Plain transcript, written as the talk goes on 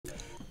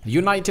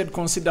United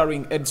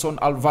considering Edson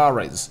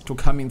Álvarez to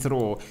come in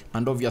through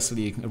and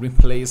obviously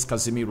replace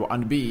Casemiro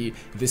and be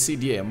the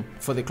CDM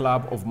for the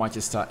club of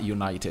Manchester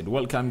United.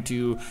 Welcome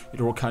to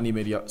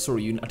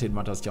United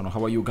Matters channel.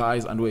 How are you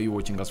guys and where are you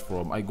watching us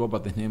from? I go by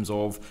the names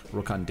of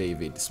Rokan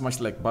David. Smash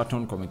the like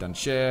button, comment and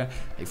share.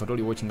 If at all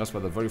you're watching us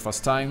for the very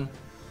first time,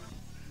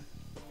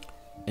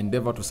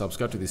 endeavor to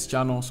subscribe to this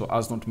channel so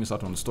as not to miss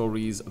out on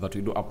stories that we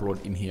do upload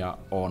in here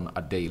on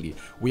a daily.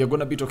 We are going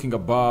to be talking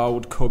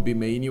about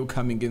Mainoo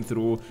coming in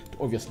through to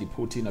obviously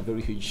put in a very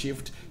huge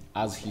shift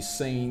as he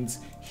sends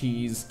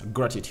his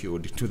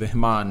gratitude to the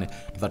man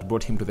that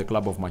brought him to the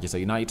club of Manchester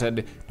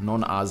United,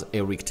 known as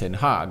Erik ten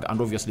Hag.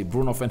 And obviously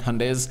Bruno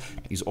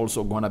is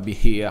also going to be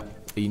here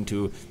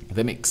into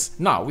the mix.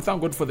 Now, we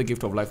thank God for the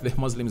gift of life. The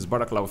Muslims,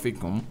 Barakallahu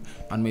Fikum,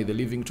 and may the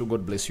living to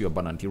God bless you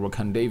abundantly.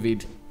 Rokan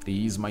David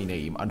is my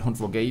name. And don't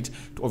forget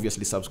to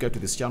obviously subscribe to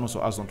this channel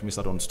so as not to miss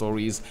out on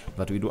stories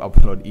that we do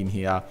upload in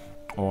here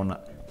on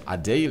a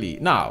daily.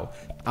 Now,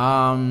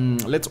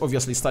 let's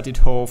obviously start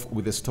it off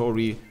with the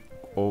story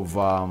of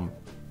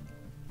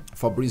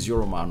Fabrizio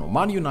Romano.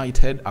 Man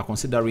United are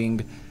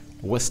considering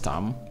West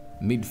Ham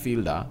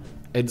midfielder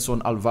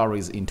Edson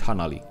Álvarez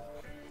internally.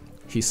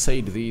 He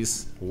said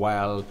this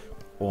while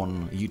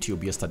on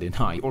YouTube yesterday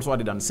night. He also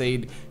added and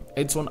said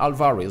Edson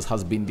Álvarez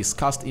has been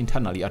discussed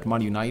internally at Man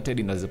United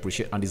and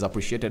is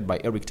appreciated by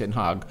Erik ten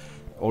Hag,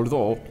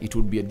 although it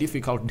would be a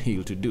difficult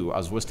deal to do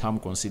as West Ham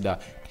consider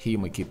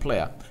him a key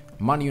player.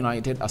 Man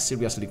United are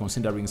seriously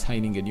considering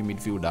signing a new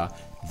midfielder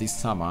this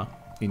summer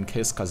in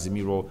case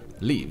Casemiro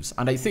leaves.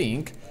 And I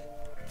think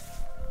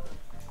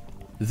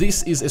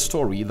this is a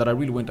story that I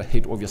really went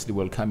ahead to obviously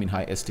welcome in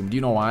high esteem. Do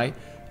you know why?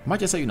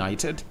 Manchester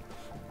United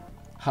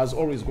has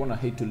always gone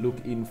ahead to look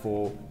in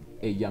for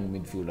a young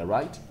midfielder,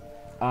 right?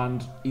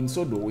 And in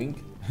so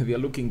doing, they are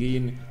looking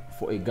in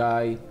for a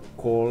guy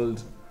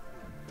called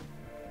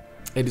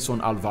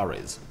Edson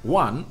Álvarez.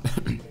 One,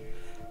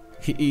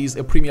 he is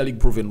a Premier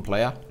League proven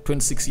player,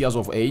 26 years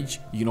of age,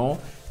 you know,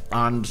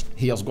 and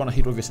he has gone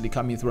ahead obviously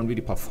coming through and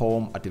really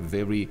perform at a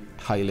very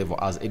high level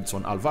as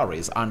Edson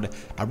Álvarez. And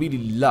I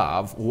really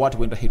love what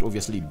went ahead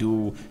obviously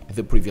do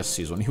the previous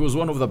season. He was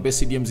one of the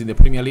best CDMs in the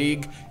Premier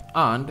League,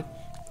 and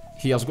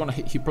he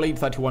played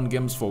 31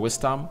 games for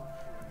West Ham.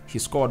 He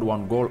scored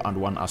 1 goal and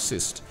 1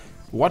 assist.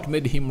 What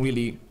made him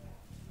really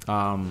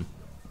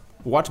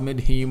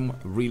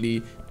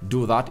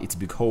do that? It's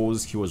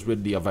because he was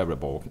readily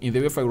available. In the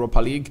UEFA Europa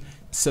League,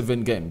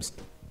 7 games.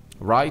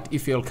 Right?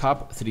 EFL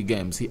Cup, 3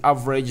 games. He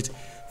averaged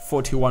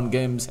 41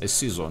 games a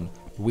season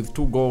with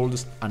 2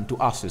 goals and 2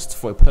 assists.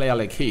 For a player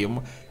like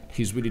him,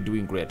 he's really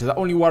doing great. The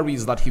only worry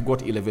is that he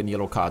got 11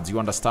 yellow cards, you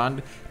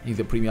understand, in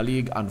the Premier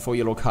League, and 4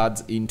 yellow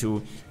cards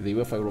into the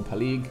UEFA Europa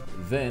League.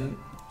 Then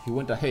he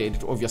went ahead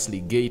to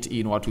obviously gate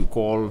in what we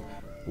call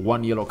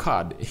 1 yellow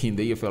card in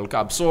the EFL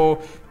Cup.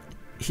 So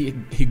he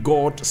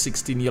got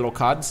 16 yellow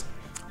cards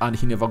and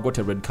he never got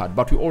a red card.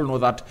 But we all know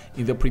that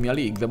in the Premier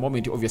League, the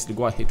moment you obviously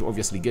go ahead to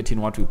obviously get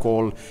in what we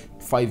call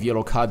 5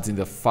 yellow cards in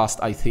the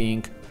first, I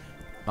think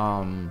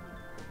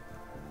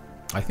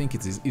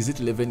it's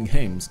 11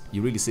 games,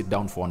 you really sit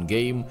down for 1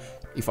 game.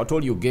 If at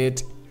all you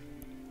get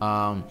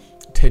 10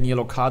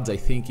 yellow cards, I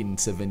think in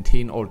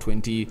 17 or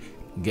 20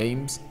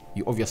 games,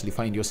 you obviously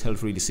find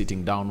yourself really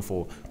sitting down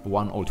for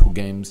 1 or 2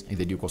 games in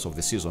the due course of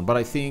the season. But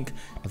I think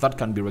that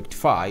can be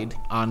rectified,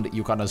 and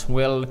you can as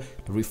well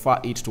refer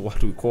it to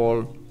what we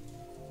call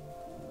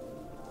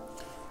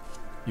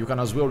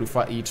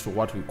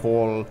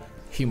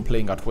him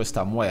playing at West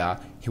Ham, where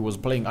he was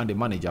playing under a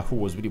manager who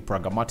was really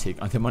pragmatic,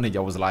 and the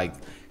manager was like,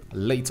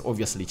 let's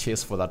obviously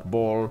chase for that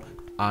ball,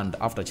 and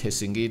after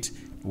chasing it,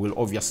 we'll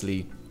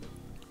obviously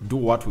do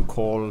what we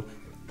call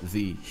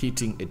the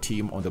hitting a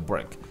team on the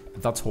break.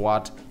 That's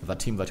what the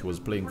team that he was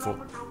playing for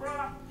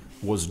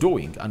was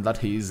doing, and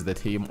that is the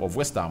team of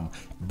West Ham.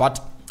 But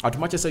at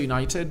Manchester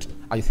United,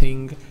 I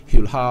think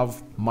he'll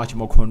have much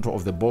more control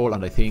of the ball,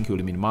 and I think he'll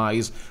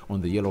minimize on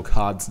the yellow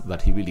cards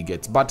that he really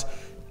gets. But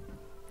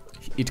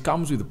it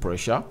comes with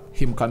pressure,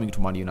 him coming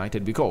to Man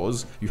United,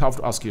 because you have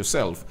to ask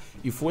yourself,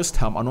 if West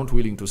Ham are not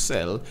willing to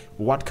sell,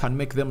 what can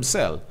make them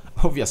sell?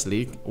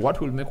 Obviously, what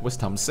will make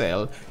West Ham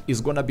sell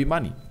is gonna be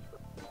money.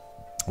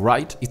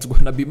 Right? It's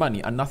going to be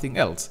money and nothing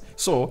else.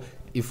 So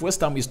if West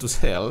Ham is to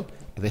sell,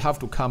 they have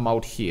to come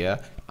out here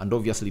and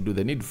obviously do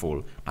the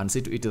needful and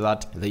see to it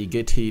that they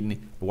get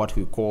in what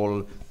we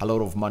call a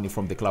lot of money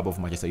from the club of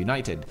Manchester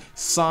United.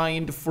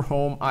 Signed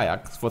from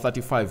Ajax for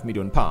 £35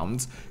 million,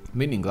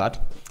 meaning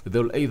that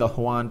they'll either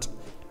want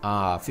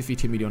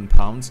 £50 million,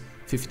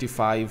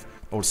 55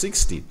 or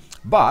 60.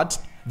 But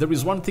there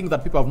is one thing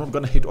that people have not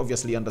going to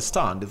obviously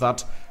understand,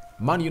 that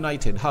Man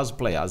United has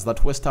players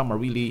that West Ham are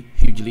really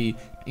hugely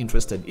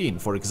interested in.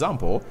 For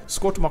example,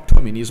 Scott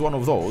McTominay is one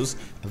of those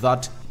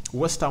that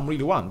West Ham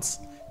really wants,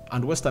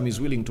 and West Ham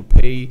is willing to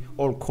pay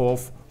all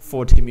cough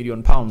 £40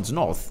 million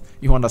north.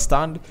 You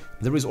understand?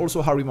 There is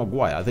also Harry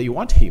Maguire. They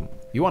want him.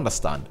 You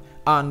understand?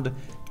 And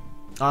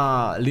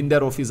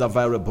Lindelof is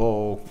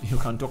available. You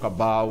can talk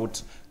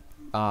about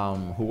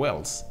who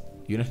else?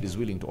 United is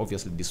willing to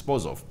obviously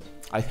dispose of.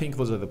 I think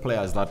those are the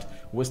players that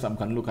West Ham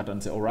can look at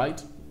and say, all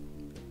right,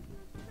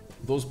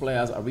 those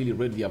players are really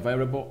readily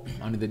available,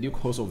 and in the due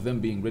course of them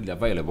being readily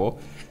available,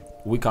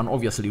 we can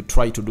obviously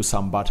try to do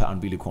some better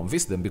and really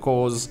convince them,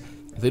 because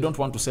they don't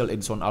want to sell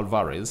Edson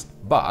Álvarez,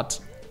 but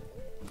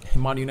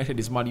Man United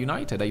is Man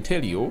United. I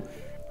tell you,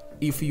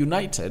 if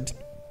United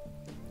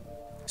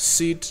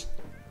sit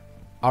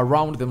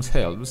around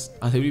themselves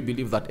and they really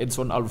believe that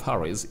Edson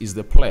Álvarez is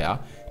the player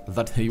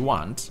that they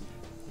want,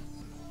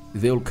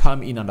 they'll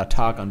come in and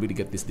attack and really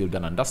get this deal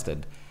done and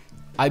dusted.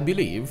 I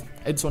believe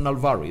Edson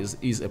Álvarez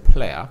is a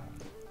player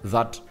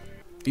that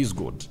is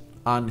good,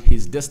 and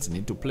he's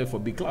destined to play for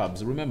big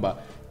clubs. Remember,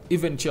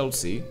 even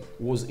Chelsea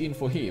was in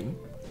for him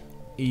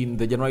in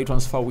the January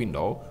transfer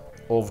window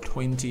of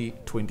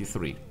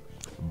 2023.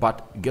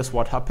 But guess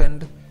what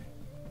happened?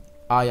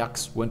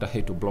 Ajax went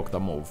ahead to block the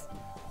move.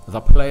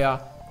 The player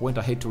went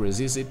ahead to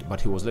resist it,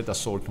 but he was later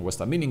sold to West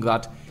Ham, meaning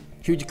that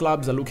huge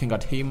clubs are looking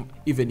at him,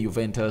 even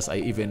Juventus, I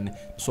even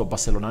saw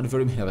Barcelona and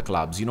very many other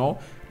clubs, you know.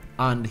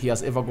 And he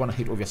has ever gone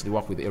ahead, obviously,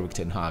 work with Erik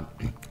Ten Hag.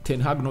 Ten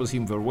Hag knows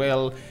him very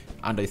well,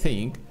 and I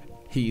think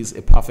he is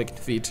a perfect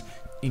fit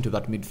into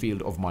that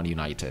midfield of Man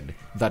United.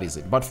 That is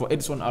it. But for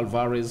Edson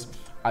Álvarez,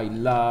 I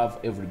love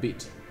every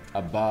bit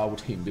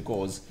about him,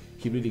 because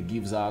he really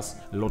gives us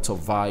lots of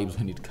vibes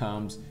when it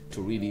comes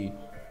to really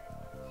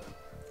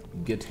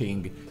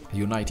getting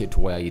United to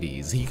where it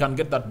is. He can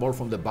get that ball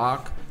from the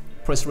back,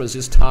 press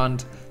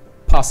resistant,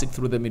 pass it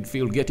through the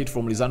midfield, get it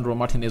from Lisandro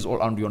Martinez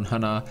or Andre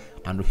Onana,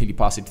 and really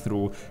pass it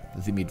through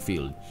the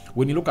midfield.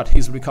 When you look at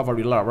his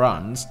recovery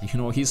runs, you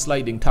know, his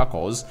sliding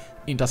tackles,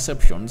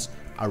 interceptions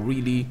are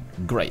really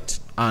great,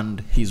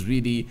 and he's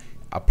really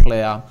a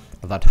player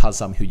that has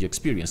some huge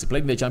experience. He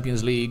played in the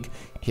Champions League,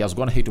 he has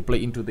gone ahead to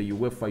play into the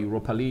UEFA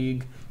Europa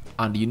League,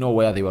 and you know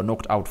where they were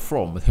knocked out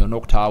from. They were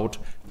knocked out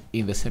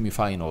in the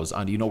semi-finals,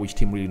 and you know which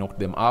team really knocked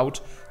them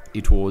out?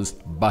 It was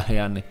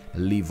Bayern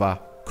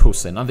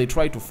Leverkusen. And they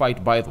tried to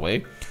fight, by the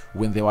way,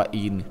 when they were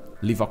in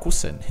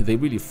Leverkusen. They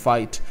really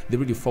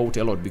fought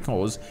a lot,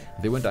 because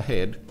they went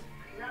ahead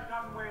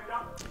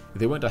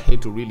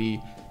to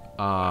really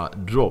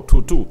draw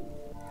 2-2.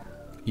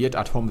 Yet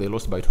at home they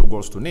lost by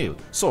 2-0.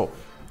 So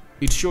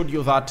it showed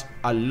you that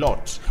a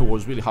lot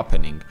was really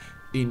happening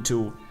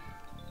into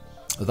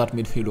that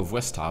midfield of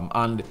West Ham,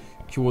 and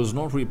he was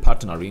not really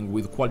partnering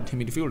with quality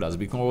midfielders,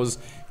 because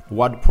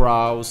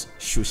Ward-Prowse,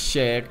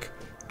 Soucek,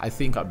 I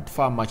think are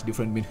far much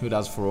different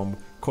midfielders from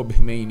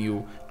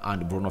Mainoo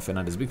and Bruno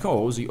Fernandes,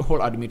 because you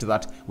all admit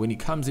that when he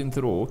comes in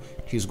through,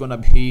 he's going to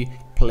be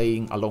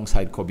playing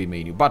alongside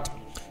Mainoo. But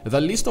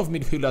the list of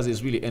midfielders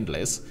is really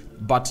endless,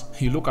 but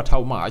you look at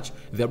how much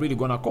they're really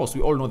going to cost.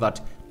 We all know that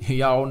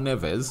João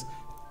Neves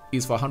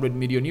is for 100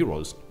 million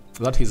euros.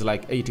 That is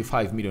like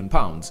 85 million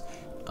pounds.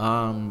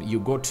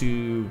 You go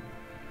to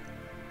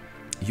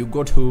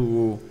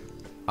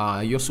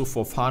Youssouf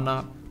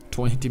Fofana,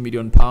 20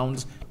 million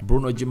pounds,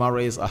 Bruno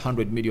Guimaraes,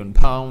 100 million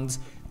pounds,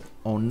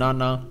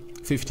 Onana,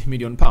 50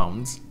 million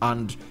pounds,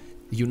 and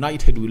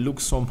United will look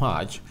so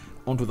much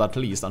onto that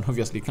list and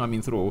obviously coming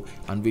through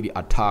and really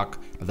attack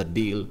the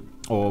deal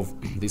of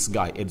this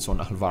guy Edson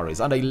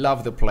Álvarez. And I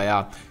love the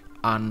player,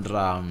 and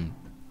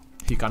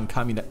he can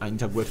come in and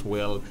integrate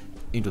well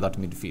into that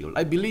midfield.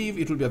 I believe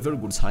it will be a very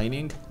good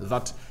signing,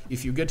 that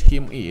if you get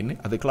him in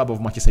at the club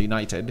of Manchester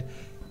United,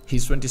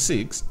 he's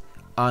 26,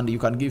 and you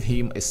can give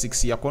him a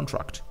 6-year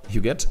contract,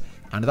 you get,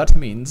 and that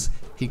means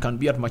he can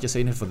be at Manchester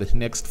United for the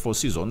next 4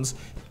 seasons,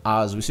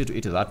 as we see to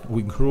it that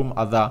we groom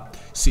other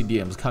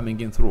CDMs coming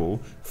in through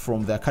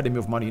from the academy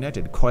of Man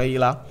United,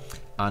 Koila,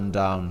 and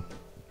there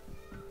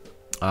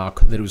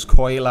is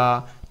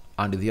Koila,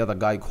 and the other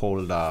guy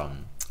called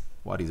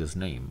what is his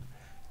name,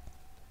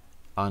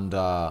 and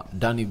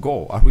Danny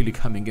Go are really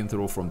coming in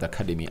through from the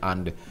academy,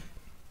 and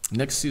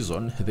next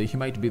season he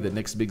might be the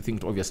next big thing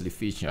to obviously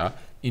feature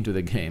into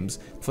the games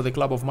for the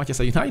club of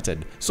Manchester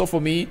United. So for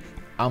me,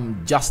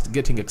 I'm just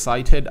getting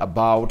excited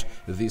about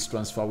this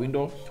transfer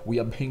window. We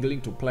are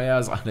mingling to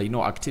players, and I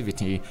know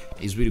activity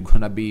is really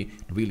gonna be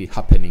really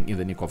happening in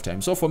the nick of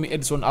time. So for me,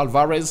 Edson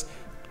Álvarez,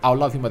 I'll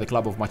love him at the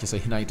club of Manchester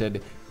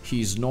United.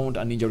 He's known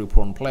an injury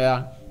prone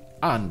player,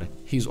 and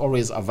he's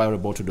always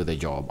available to do the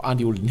job, and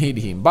you will need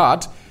him.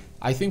 But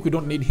I think we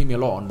don't need him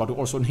alone, but we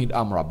also need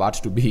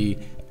Amrabat to be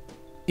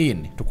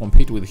in to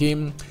compete with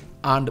him.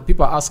 And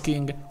people are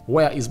asking,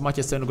 where is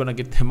Manchester going to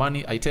get the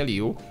money? I tell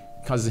you,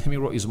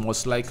 Casemiro is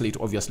most likely to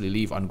obviously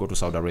leave and go to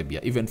Saudi Arabia.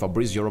 Even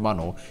Fabrizio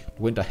Romano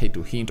went ahead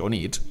to hint on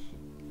it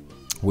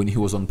when he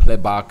was on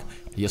playback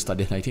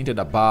yesterday night. Hinted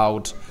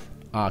about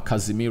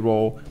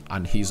Casemiro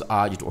and his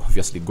urge to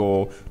obviously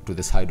go to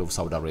the side of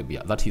Saudi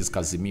Arabia. That is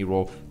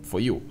Casemiro for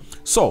you.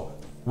 So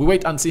we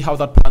wait and see how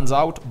that pans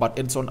out, but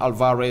Edson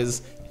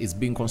Álvarez is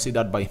being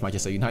considered by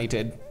Manchester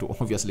United to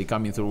obviously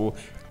coming through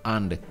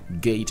and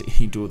get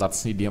into that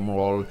CDM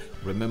role.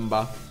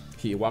 Remember,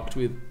 he worked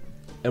with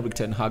Erik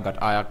Ten Hag at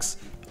Ajax,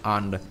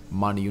 and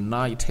Man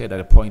United at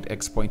a point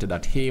X pointed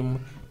at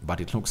him, but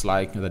it looks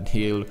like the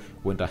deal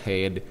went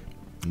ahead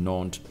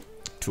not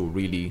to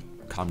really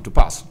come to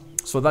pass.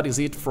 So that is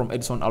it from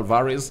Edson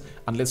Álvarez,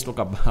 and let's talk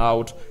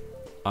about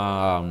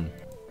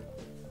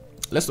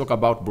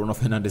Bruno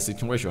Fernandes'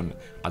 situation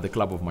at the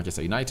club of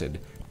Manchester United.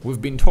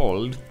 We've been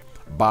told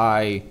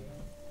by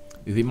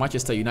the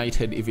Manchester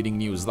United Evening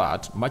News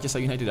that Manchester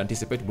United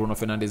anticipate Bruno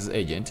Fernandes'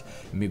 agent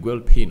Miguel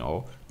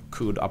Pino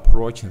could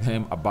approach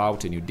them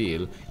about a new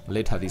deal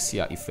later this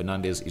year if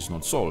Fernandes is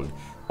not sold.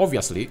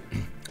 Obviously,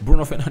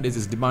 Bruno Fernandes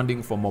is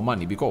demanding for more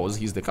money because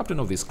he's the captain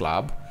of this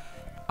club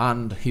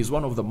and he's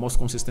one of the most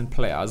consistent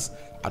players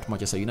at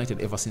Manchester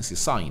United ever since he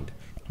signed.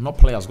 No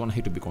player is going to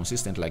hit to be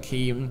consistent like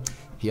him.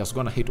 He has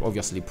going to hit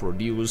obviously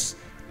produce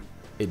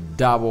a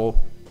double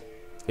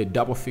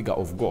figure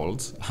of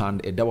goals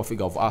and a double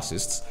figure of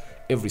assists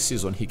every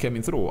season he came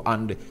in through.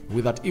 And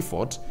with that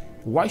effort,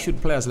 why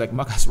should players like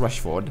Marcus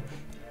Rashford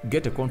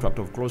get a contract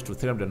of close to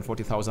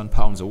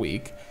 £340,000 a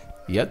week,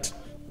 yet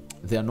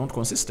they are not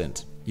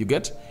consistent? You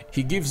get,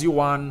 he gives you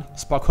one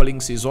sparkling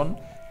season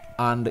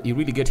and you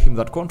really get him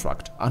that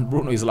contract, and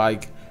Bruno is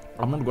like,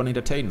 I'm not going to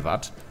entertain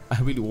that. I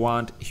really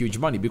want huge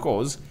money,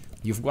 because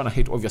you've gonna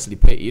hit obviously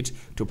pay it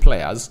to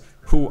players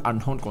who are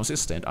not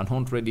consistent and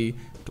not ready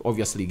to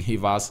obviously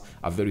give us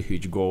a very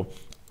huge goal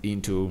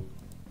into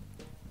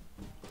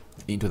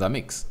the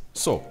mix.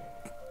 So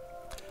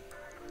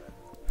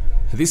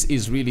this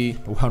is really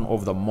one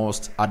of the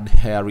most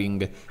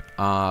adhering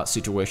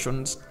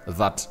situations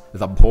that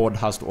the board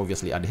has to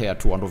obviously adhere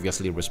to and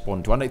obviously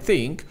respond to. And I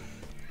think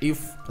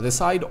if the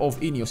side of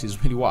Ineos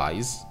is really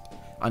wise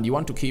and you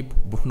want to keep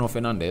Bruno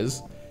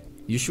Fernandes,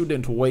 you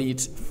shouldn't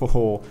wait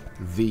for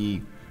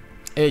the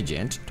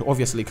agent to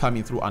obviously come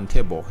in through and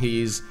table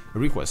his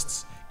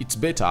requests. It's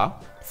better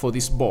for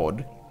this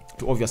board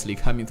to obviously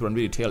come in through and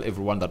really tell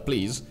everyone that,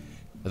 please,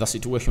 the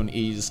situation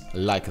is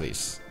like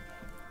this.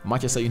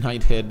 Manchester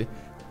United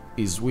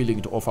is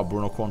willing to offer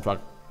Bruno Fernandes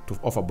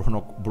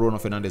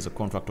a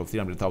contract of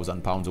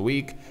 £300,000 a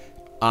week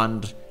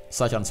and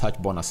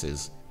such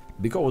bonuses.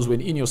 Because when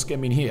Ineos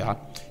came in here,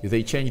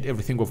 they changed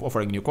everything of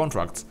offering new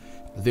contracts.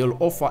 They'll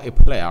offer a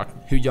player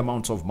huge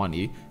amounts of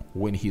money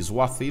when he's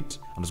worth it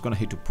and is going to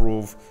have to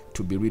prove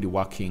to be really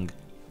working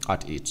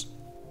at it.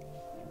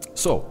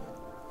 So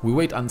we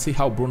wait and see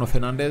how Bruno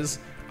Fernandes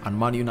and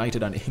Man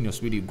United and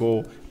Ineos really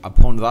go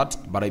upon that.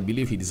 But I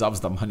believe he deserves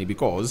the money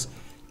because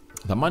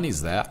the money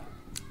is there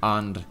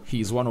and he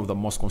is one of the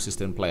most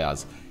consistent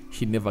players.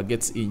 He never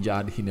gets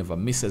injured, he never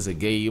misses a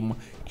game,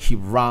 he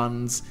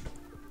runs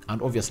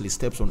and obviously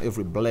steps on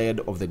every blade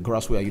of the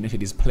grass where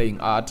United is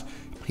playing at.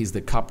 He's the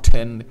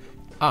captain,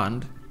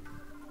 and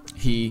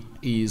he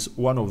is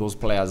one of those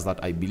players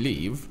that I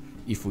believe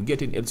if we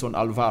get in Edson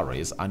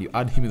Álvarez and you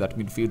add him in that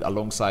midfield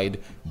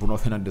alongside Bruno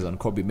Fernandes and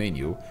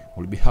Mainoo,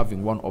 we'll be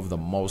having one of the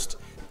most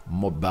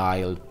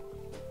mobile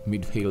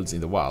midfields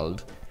in the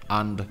world.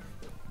 And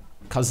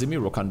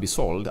Casemiro can be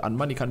sold and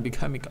money can be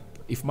coming.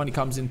 If money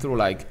comes in through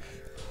like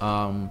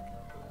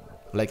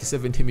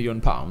 £70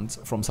 million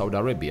from Saudi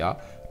Arabia,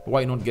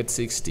 why not get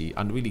 60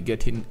 and really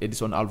get in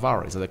Edson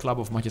Álvarez at the club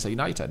of Manchester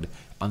United?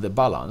 And the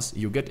balance,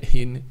 you get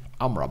in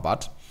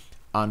Amrabat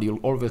and you'll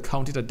always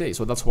count it a day.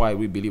 So that's why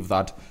we believe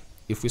that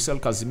if we sell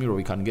Casemiro,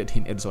 we can get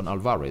in Edson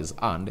Álvarez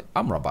and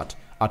Amrabat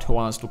at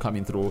once to come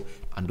in through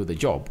and do the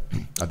job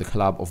at the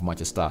club of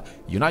Manchester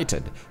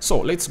United.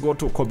 So let's go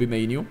to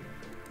Mainoo.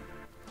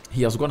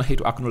 He has gone ahead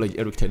to acknowledge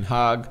Erik ten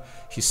Hag.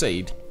 He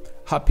said,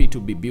 happy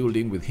to be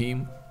building with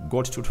him,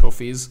 got 2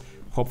 trophies,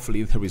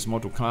 hopefully there is more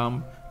to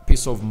come.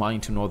 Peace of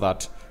mind to know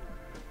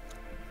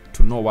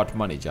what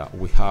manager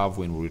we have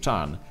when we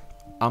return.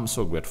 I'm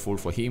so grateful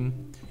for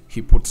him.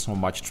 He put so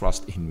much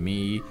trust in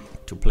me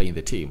to play in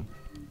the team.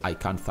 I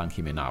can't thank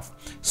him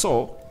enough.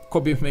 So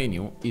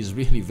Mainoo is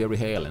really very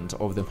hailent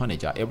of the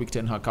manager Erik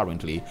ten Hag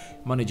currently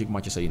managing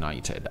Manchester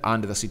United,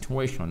 and the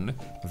situation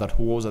that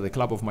was at the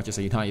club of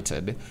Manchester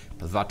United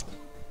that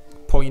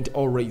point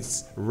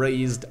always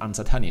raised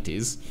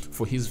uncertainties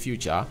for his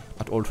future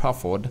at Old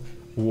Trafford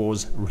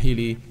was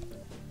really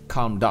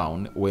calm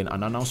down when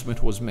an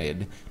announcement was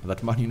made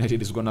that Man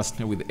United is going to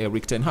stay with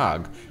Erik ten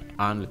Hag,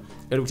 and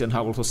Erik ten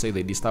Hag also said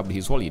they disturbed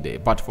his holiday.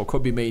 But for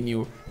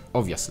Mainoo,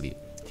 obviously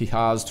he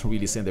has to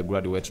really send the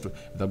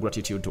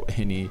gratitude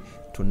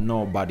to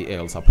nobody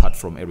else apart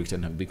from Erik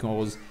ten Hag,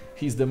 because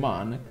he's the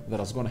man that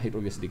has gone ahead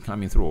obviously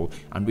coming through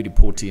and really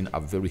put in a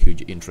very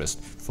huge interest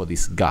for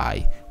this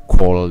guy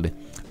called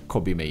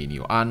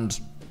Mainoo. And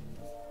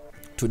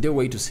today we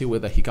wait to see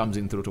whether he comes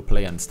in through to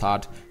play and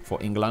start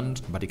for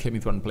England, but he came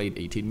in through and played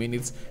 18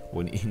 minutes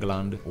when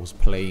England was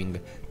playing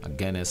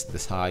against the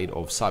side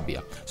of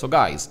Serbia. So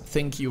guys,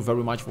 thank you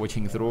very much for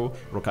watching through.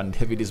 Rokan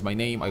David is my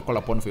name. I call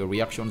upon for your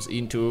reactions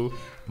into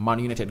Man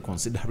United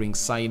considering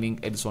signing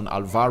Edson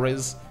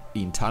Álvarez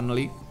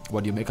internally.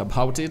 What do you make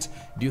about it?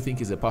 Do you think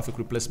he's a perfect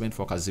replacement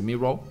for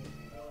Casemiro?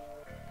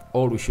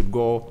 Or we should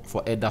go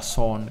for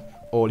Ederson,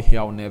 or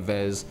João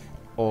Neves,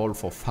 all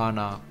for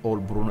Fana, all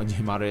Bruno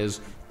Guimaraes,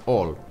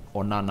 all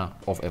Onana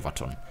of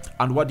Everton?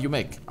 And what do you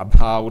make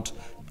about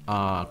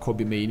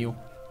Mainoo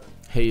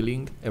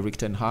hailing Erik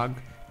ten Hag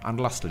And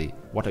lastly,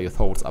 what are your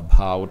thoughts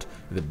about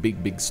the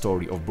big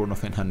story of Bruno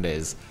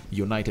Fernandes?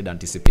 United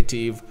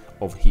anticipative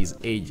of his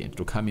agent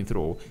to coming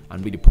through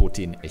and really put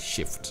in a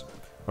shift.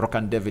 Rock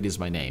and David is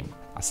my name.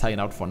 I sign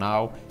out for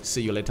now.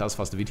 See you later.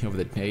 First video of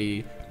the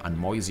day, and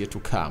more is yet to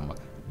come.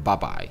 Bye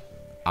bye.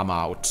 I'm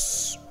out.